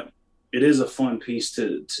 But it is a fun piece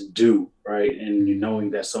to do, right? And you Mm-hmm.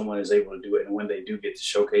 knowing that someone is able to do it, and when they do get to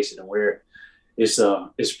showcase it and wear it,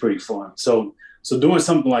 it's pretty fun. So doing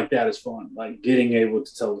something like that is fun, like getting able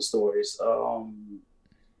to tell the stories.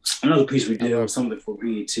 Another piece we I did love. was something for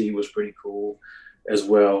BET was pretty cool as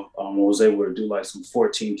well. I was able to do like some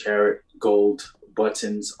 14 karat gold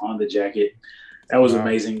buttons on the jacket. That was Wow.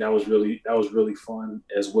 amazing. That was really fun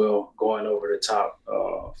as well, going over the top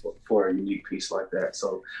for a unique piece like that.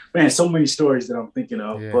 So man, so many stories that I'm thinking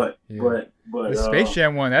of, Yeah. but Yeah. but but The Space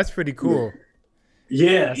Jam one. That's pretty yeah. cool.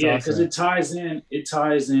 Yeah, That's yeah, because awesome. it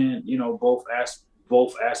ties in,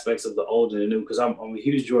 both aspects of the old and the new. Because I'm a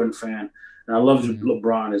huge Jordan fan, and I love Mm-hmm.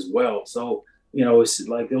 LeBron as well. So it's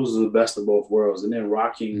like those are the best of both worlds. And then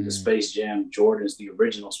rocking the Mm. Space Jam Jordans, the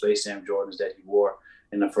original Space Jam Jordans that he wore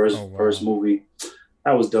in the Oh first wow. movie,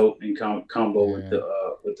 that was dope. In combo Yeah.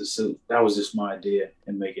 with the suit, that was just my idea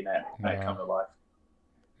in making that come Wow. to life.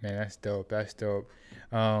 Man, that's dope. That's dope.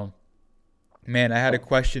 Um, Man, I had a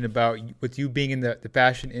question about with you being in the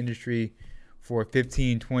fashion industry for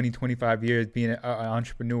 15, 20, 25 years, being an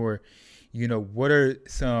entrepreneur. What are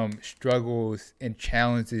some struggles and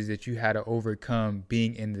challenges that you had to overcome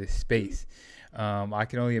being in this space? I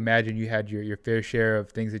can only imagine you had your fair share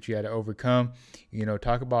of things that you had to overcome.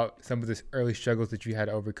 Talk about some of the early struggles that you had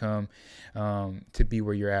to overcome, to be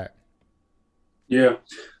where you're at. Yeah,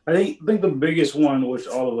 I think the biggest one, which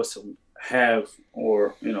all of us have,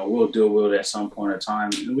 or will deal with at some point in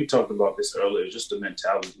time, and we talked about this earlier, is just the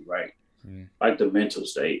mentality, right? Mm-hmm. Like the mental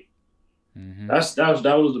state. Mm-hmm.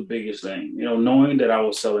 That was the biggest thing. Knowing that I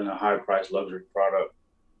was selling a high price luxury product,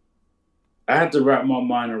 I had to wrap my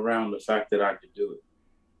mind around the fact that I could do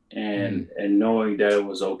it, and knowing that it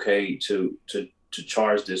was okay to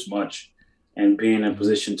charge this much, and being in a Mm-hmm.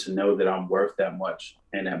 position to know that I'm worth that much,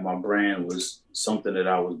 and that my brand was something that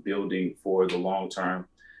I was building for the long term,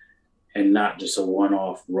 and not just a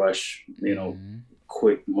one-off rush, Mm-hmm.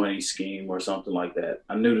 quick money scheme or something like that.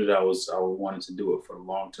 I knew that I wanted to do it for the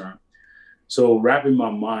long term. So wrapping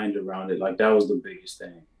my mind around it, like that was the biggest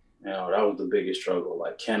thing. That was the biggest struggle.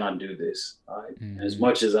 Like, can I do this? As Mm-hmm.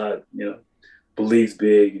 much as I, believed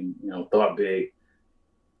big and thought big,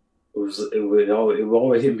 it would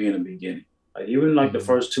always hit me in the beginning. Like even like the Mm-hmm.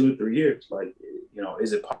 first 2 or 3 years, like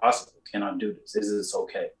is it possible? Can I do this? Is this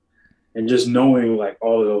okay? And just knowing like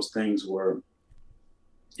all of those things were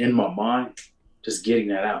in my mind, just getting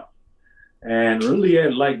that out. And really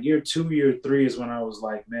at like year 2, year 3 is when I was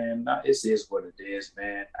like, man, nah, this is what it is,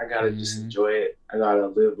 man. I gotta just Mm-hmm. enjoy it. I gotta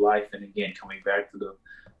live life. And again, coming back to the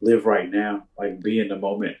live right now, like be in the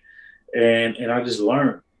moment. And I just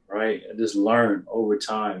learned, right? I just learned over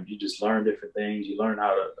time. You just learn different things. You learn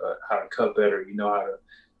how to cut better. You know how to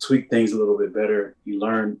tweak things a little bit better. You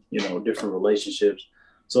learn, different relationships.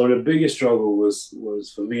 So the biggest struggle was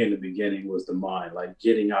for me in the beginning was the mind, like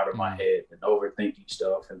getting out of my Mm-hmm. head and overthinking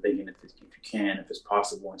stuff and thinking if you can, if it's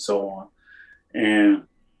possible, and so on. And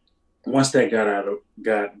once that got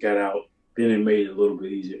out, then it made it a little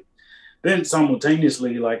bit easier. Then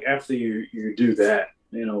simultaneously, like after you do that,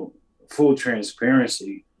 full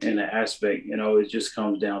transparency in the aspect, it just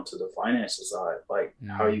comes down to the financial side, like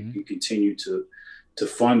how you Mm-hmm. can continue to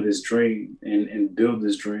fund this dream and build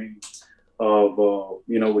this dream of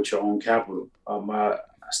with your own capital. I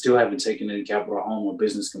still haven't taken any capital home or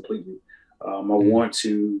business completely. I want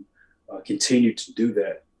to continue to do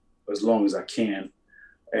that as long as I can,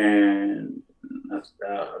 and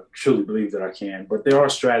I truly believe that I can. But there are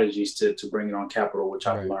strategies to bring on capital, which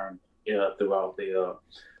I've Right. learned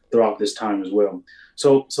throughout this time as well.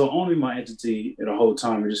 So owning my entity the whole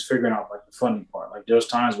time and just figuring out like the funding part. Like there's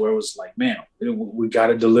times where it was like, man, we got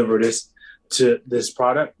to deliver this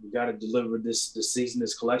product. We got to deliver this season,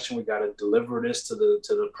 this collection. We got to deliver this to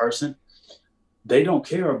the person. They don't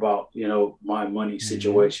care about my money Mm-hmm.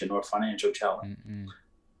 situation or financial challenge. Mm-hmm.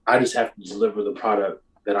 I just have to deliver the product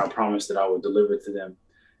that I promised that I would deliver to them,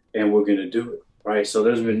 and we're going to do it, right? So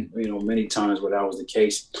there's been many times where that was the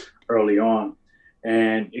case early on,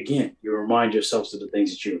 and again, you remind yourselves of the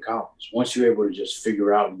things that you accomplished. Once you're able to just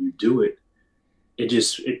figure out and you do it,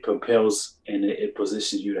 it propels and it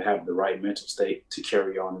positions you to have the right mental state to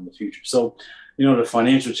carry on in the future. So, the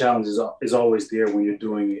financial challenge is always there when you're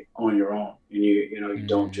doing it on your own, and you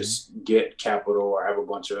don't Mm-hmm. just get capital or have a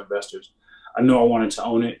bunch of investors. I knew I wanted to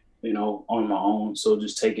own it, on my own. So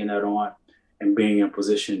just taking that on and being in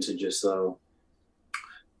position to just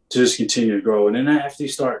continue to grow. And then after you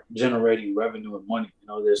start generating revenue and money,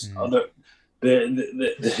 there's Mm-hmm. other.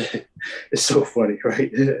 It's so funny,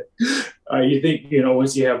 right? You think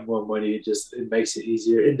once you have more money, it makes it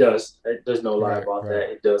easier. It does. There's no lie Right. about Right. that.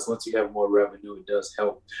 It does. Once you have more revenue, it does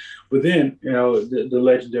help. But then the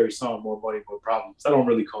legendary song "More Money, More Problems." I don't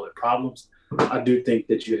really call it problems. I do think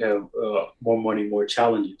that you have more money, more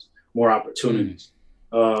challenges, more Mm. opportunities.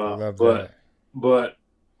 I Uh, love but that. but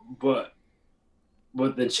but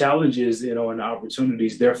but the challenges, and the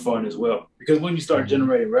opportunities, they're fun as well. Because when you start Mm-hmm.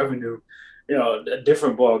 generating revenue, a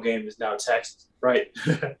different ball game is now taxes, right?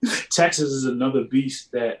 Taxes is another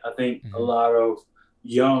beast that I think a Mm-hmm. lot of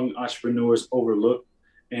young entrepreneurs overlook,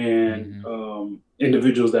 and Mm-hmm.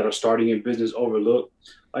 individuals that are starting in business overlook.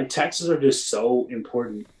 Like taxes are just so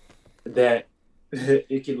important that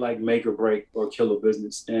it can like make or break or kill a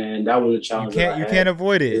business. And that was a You challenge that can't I you had. can't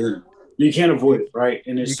avoid it. Yeah. You can't You avoid it, right?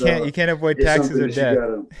 And you can't avoid it's taxes something or that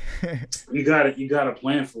you death. gotta you gotta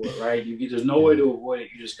plan for it, right? There's no way Yeah. to avoid it.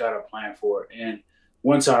 You just gotta plan for it. And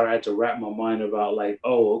once I had to wrap my mind about like,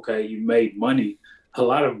 oh, okay, you made money, a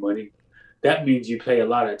lot of money. That means you pay a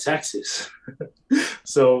lot of taxes.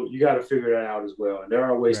 So you got to figure that out as well. And there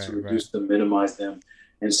are ways to Right. Right. reduce them, minimize them,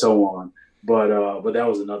 and so on. But that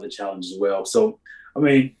was another challenge as well. So I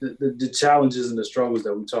mean, the challenges and the struggles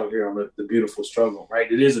that we talk here on the beautiful struggle, right?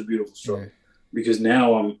 It is a beautiful Yeah. struggle because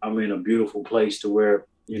now I'm in a beautiful place to where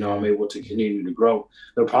I'm Yeah. able to Yeah. continue to grow.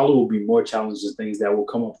 There probably will be more challenges and things that will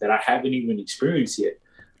come up that I haven't even experienced yet.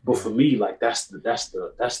 But for Right. me, like that's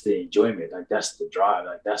the enjoyment, like that's the drive,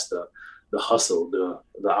 like that's the hustle, the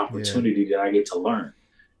Yeah. opportunity that I get to learn,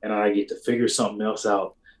 and I get to figure something else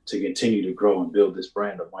out to continue to grow and build this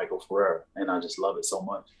brand of Michael Ferrera, and I just love it so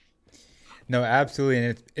much. No, absolutely,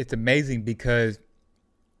 and it's amazing because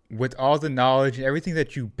with all the knowledge and everything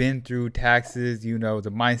that you've been through, taxes, the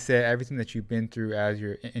mindset, everything that you've been through as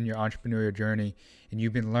you're in your entrepreneurial journey, and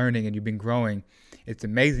you've been learning and you've been growing, it's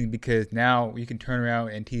amazing because now you can turn around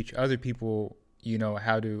and teach other people,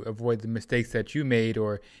 how to avoid the mistakes that you made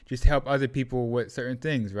or just help other people with certain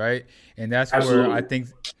things, right? And that's where I Absolutely, think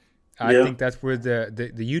I yeah. think that's where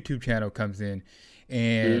the YouTube channel comes in,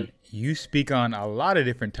 Mm-hmm. and you speak on a lot of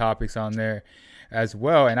different topics on there as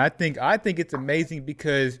well. And I think it's amazing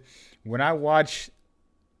because when I watch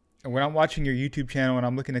when I'm watching your YouTube channel and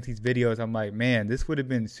I'm looking at these videos, I'm like, man, this would have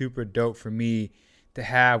been super dope for me to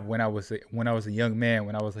have when I was a young man,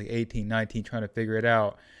 when I was like 18, 19, trying to figure it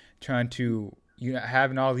out, trying to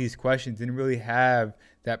having all these questions and really have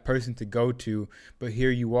that person to go to, but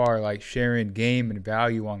here you are like sharing game and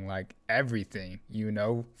value on like everything,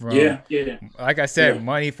 from, Yeah, yeah, like I said, yeah.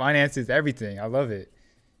 money, finances, everything. I love it.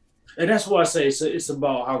 And that's why I say it's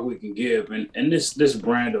about how we can give. And this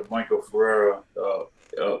brand of Michael Ferrera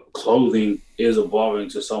clothing is evolving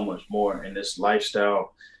to so much more. And this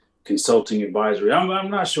lifestyle consulting advisory,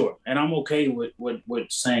 I'm not sure, and I'm okay with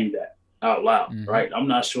saying that out loud, Mm-hmm. right? I'm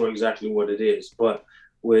not sure exactly what it is, but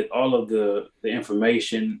with all of the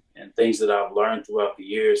information and things that I've learned throughout the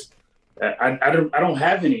years, I don't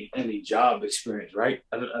have any job experience, right?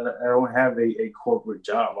 I don't have a corporate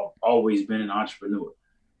job. I've always been an entrepreneur.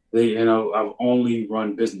 I've only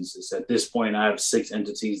run businesses. At this point, I have 6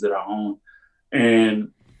 entities that I own,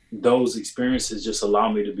 and those experiences just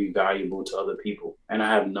allow me to be valuable to other people. And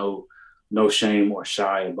I have no shame or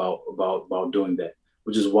shy about doing that.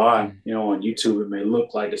 Which is why, on YouTube it may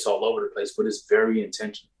look like it's all over the place, but it's very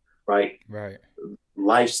intentional, right? Right.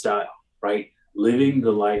 Lifestyle, right? Living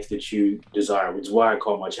the life that you desire, which is why I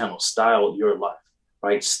call my channel Style Your Life,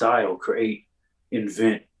 right? Style, create,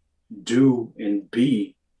 invent, do, and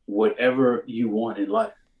be whatever you want in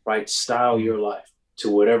life, right? Style your life to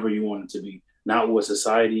whatever you want it to be, not what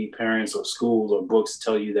society, parents, or schools or books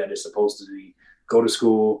tell you that it's supposed to be. Go to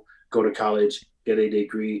school, go to college, get a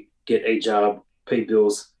degree, get a job, pay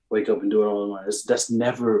bills, wake up and do it all in one. That's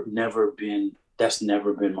never been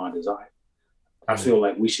my desire. I feel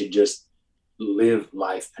like we should just live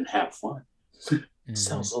life and have fun. It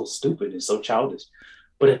sounds so stupid and so childish,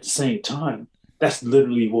 but at the same time, that's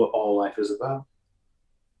literally what all life is about.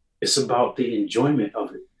 It's about the enjoyment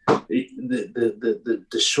of it.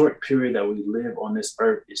 The short period that we live on this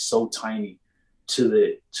earth is so tiny to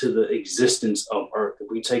the existence of Earth. If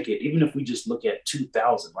we take it, even if we just look at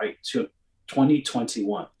 2000, right, to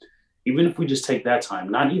 2021, even if we just take that time,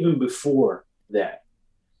 not even before that,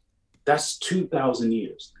 that's 2,000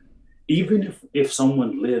 years. Even if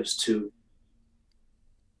someone lives to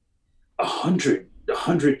 100,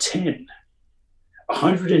 110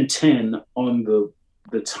 on the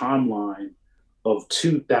timeline of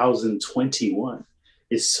 2021,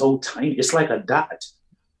 is so tiny. It's like a dot.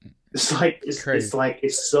 It's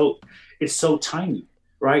so tiny,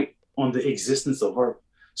 right, on the existence of Earth.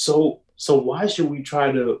 So why should we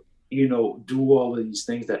try to do all of these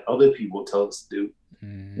things that other people tell us to do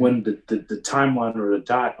when the timeline or the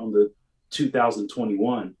dot on the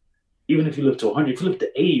 2021, even if you live to 100, if you live to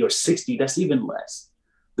 80 or 60, that's even less.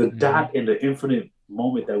 The dot in the infinite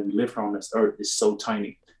moment that we live on this earth is so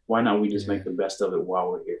tiny. Why not we just make the best of it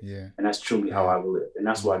while we're here? Yeah. And that's truly how I will live. And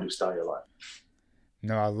that's why I do Style Your Life.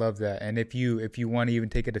 No, I love that. And if you want to even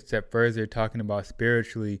take it a step further, talking about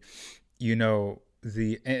spiritually,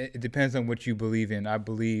 it depends on what you believe in. I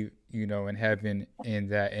believe, in heaven, and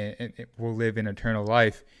that and we'll live in eternal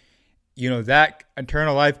life. That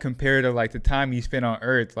eternal life compared to like the time you spend on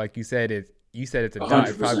earth, like you said, it's a 100%. dot.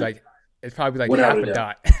 It's probably like Without half a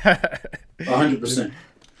dot. 100%.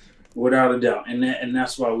 Without a doubt. And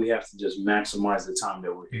that's why we have to just maximize the time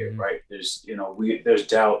that we're here, right? There's, there's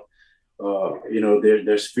doubt,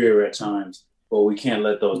 there's fear at times, but we can't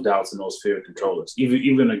let those doubts and those fear control us.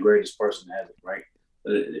 Even the greatest person has it, right?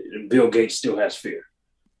 Bill Gates still has fear,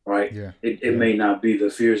 right? Yeah. It may not be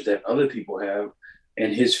the fears that other people have,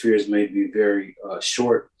 and his fears may be very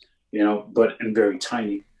short, but and very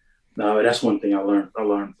tiny. No, that's one thing I learned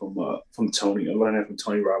from Tony. I learned that from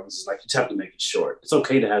Tony Robbins. Is like, you just have to make it short. It's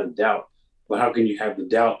okay to have the doubt, but how can you have the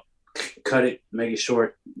doubt, cut it, make it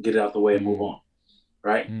short, get it out the way, and move on,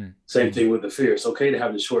 right? Same thing with the fear. It's okay to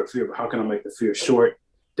have the short fear, but how can I make the fear short,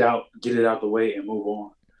 doubt, get it out the way, and move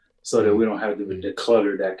on, so that we don't have the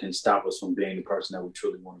clutter that can stop us from being the person that we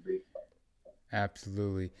truly want to be.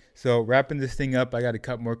 Absolutely. So wrapping this thing up, I got a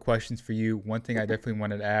couple more questions for you. One thing I definitely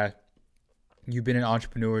wanted to ask: you've been an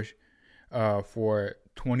entrepreneur for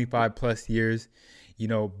 25 plus years.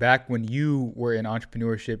 Back when you were in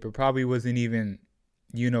entrepreneurship, it probably wasn't even,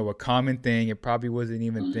 a common thing. It probably wasn't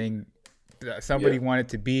even a thing that somebody wanted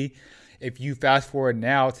to be. If you fast forward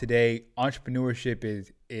now, today, entrepreneurship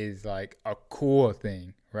is like a cool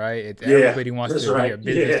thing, right? Everybody wants to be a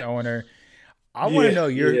business owner. I want to know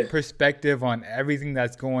your perspective on everything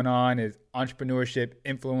that's going on as entrepreneurship,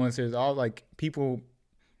 influencers, all like people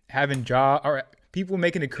having job or people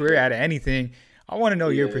making a career out of anything. I want to know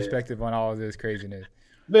your perspective on all of this craziness.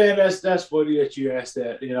 Man, that's funny that you asked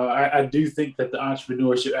that. I do think that the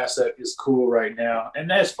entrepreneurship aspect is cool right now, and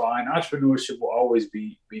that's fine. Entrepreneurship will always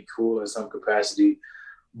be cool in some capacity,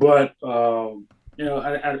 but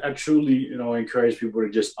I truly encourage people to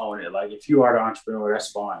just own it. Like, if you are the entrepreneur,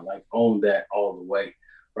 that's fine. Like, own that all the way,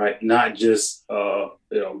 right? Not just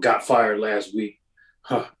got fired last week.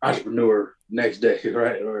 entrepreneur next day,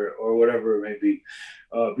 right, or whatever it may be,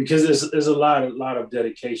 because there's a lot of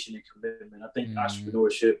dedication and commitment. I think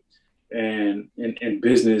entrepreneurship and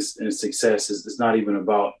business and success is not even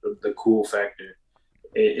about the cool factor.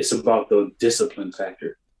 It's about the discipline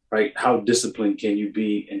factor, right? How disciplined can you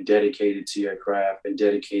be and dedicated to your craft and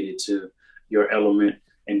dedicated to your element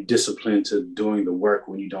and disciplined to doing the work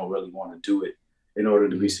when you don't really want to do it in order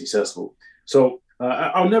to be successful. So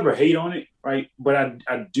I'll never hate on it, right? But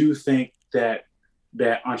I do think that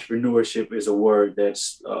entrepreneurship is a word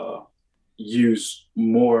that's used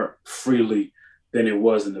more freely than it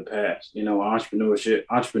was in the past. You know, entrepreneur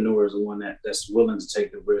is the one that's willing to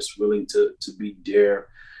take the risk, willing to be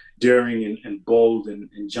daring and bold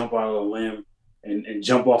and jump out of a limb and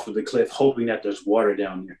jump off of the cliff, hoping that there's water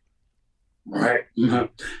down there. Right?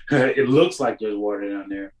 It looks like there's water down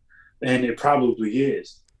there, and it probably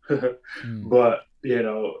is. But you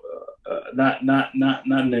know, not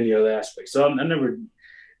in any other aspect. So I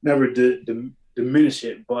never did diminish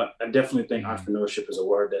it, but I definitely think entrepreneurship is a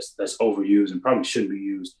word that's overused and probably shouldn't be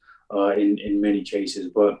used in many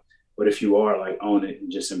cases. But if you are, like, own it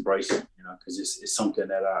and just embrace it, you know, because it's something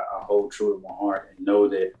that I hold true to my heart and know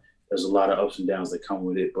that there's a lot of ups and downs that come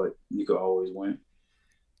with it, but you could always win.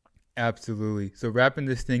 Absolutely. So wrapping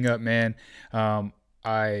this thing up, man,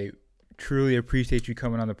 I truly appreciate you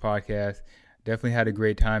coming on the podcast. Definitely had a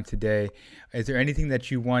great time today. Is there anything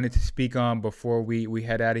that you wanted to speak on before we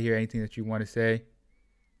head out of here? Anything that you want to say?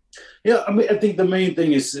 Yeah, I mean, I think the main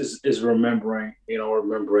thing is remembering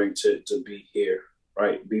to be here,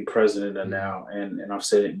 right? Be present in the now. And I've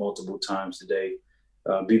said it multiple times today.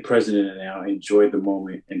 Be present in the now, enjoy the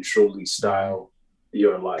moment, and truly style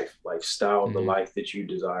your life, like style the life that you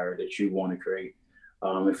desire, that you want to create.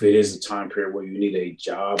 If it is a time period where you need a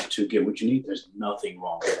job to get what you need, there's nothing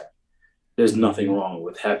wrong with that. There's nothing wrong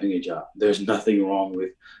with having a job. There's nothing wrong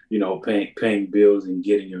with, you know, paying bills and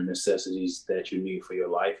getting your necessities that you need for your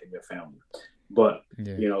life and your family. But,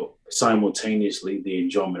 you know, simultaneously, the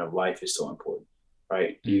enjoyment of life is so important,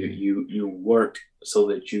 right? You work so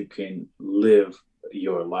that you can live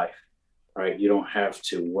your life, right? You don't have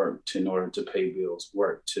to work in order to pay bills,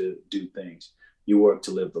 work to do things. You work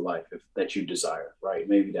to live the life that you desire, right?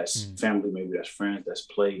 Maybe that's family, maybe that's friends, that's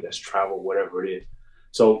play, that's travel, whatever it is.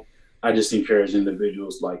 So I just encourage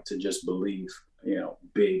individuals, like, to just believe, you know,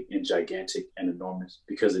 big and gigantic and enormous,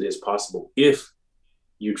 because it is possible if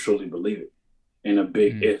you truly believe it. And a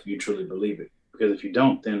big if you truly believe it. Because if you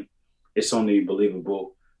don't, then it's only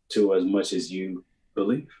believable to as much as you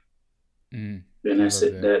believe. And that's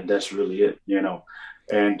it. That's really it, you know.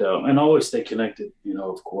 And always stay connected, you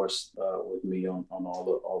know, of course, with me on all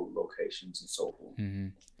the locations and so forth.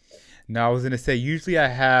 Now, I was going to say, usually I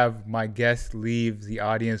have my guests leave the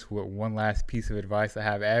audience with one last piece of advice. I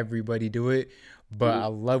have everybody do it, but I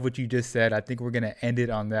love what you just said. I think we're going to end it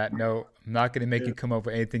on that note. I'm not going to make you come up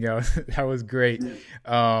with anything else. That was great.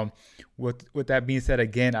 With that being said,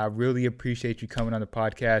 again, I really appreciate you coming on the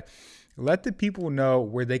podcast. Let the people know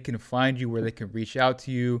where they can find you, where they can reach out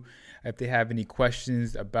to you. If they have any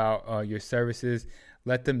questions about your services,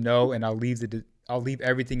 let them know, and I'll leave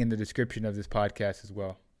everything in the description of this podcast as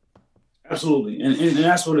well. Absolutely. And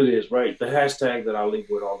that's what it is, right? The hashtag that I leave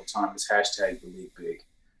with all the time is hashtag believe big,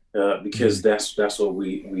 because that's what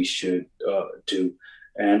we should do.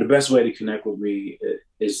 And the best way to connect with me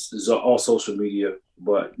is all social media,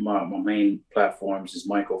 but my main platforms is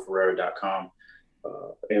michaelferrera.com.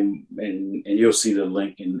 And you'll see the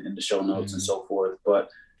link in the show notes and so forth. But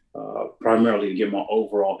primarily to get my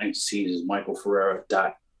overall entities is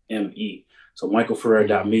michaelferrera.me. So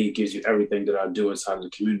michaelferrera.me gives you everything that I do inside of the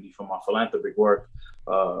community, from my philanthropic work,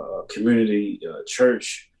 community,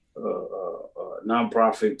 church,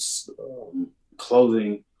 nonprofits,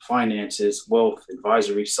 clothing, finances, wealth,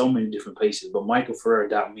 advisory, so many different places. But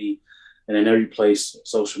michaelferrera.me, and in every place,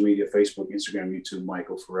 social media, Facebook, Instagram, YouTube,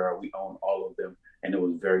 Michael Ferrera, we own all of them. And it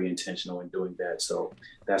was very intentional in doing that. So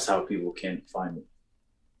that's how people can find me.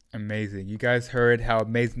 Amazing. You guys heard how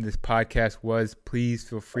amazing this podcast was. Please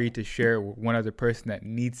feel free to share it with one other person that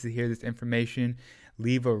needs to hear this information.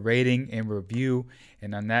 Leave a rating and review.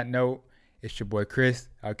 And on that note, it's your boy Chris.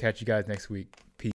 I'll catch you guys next week.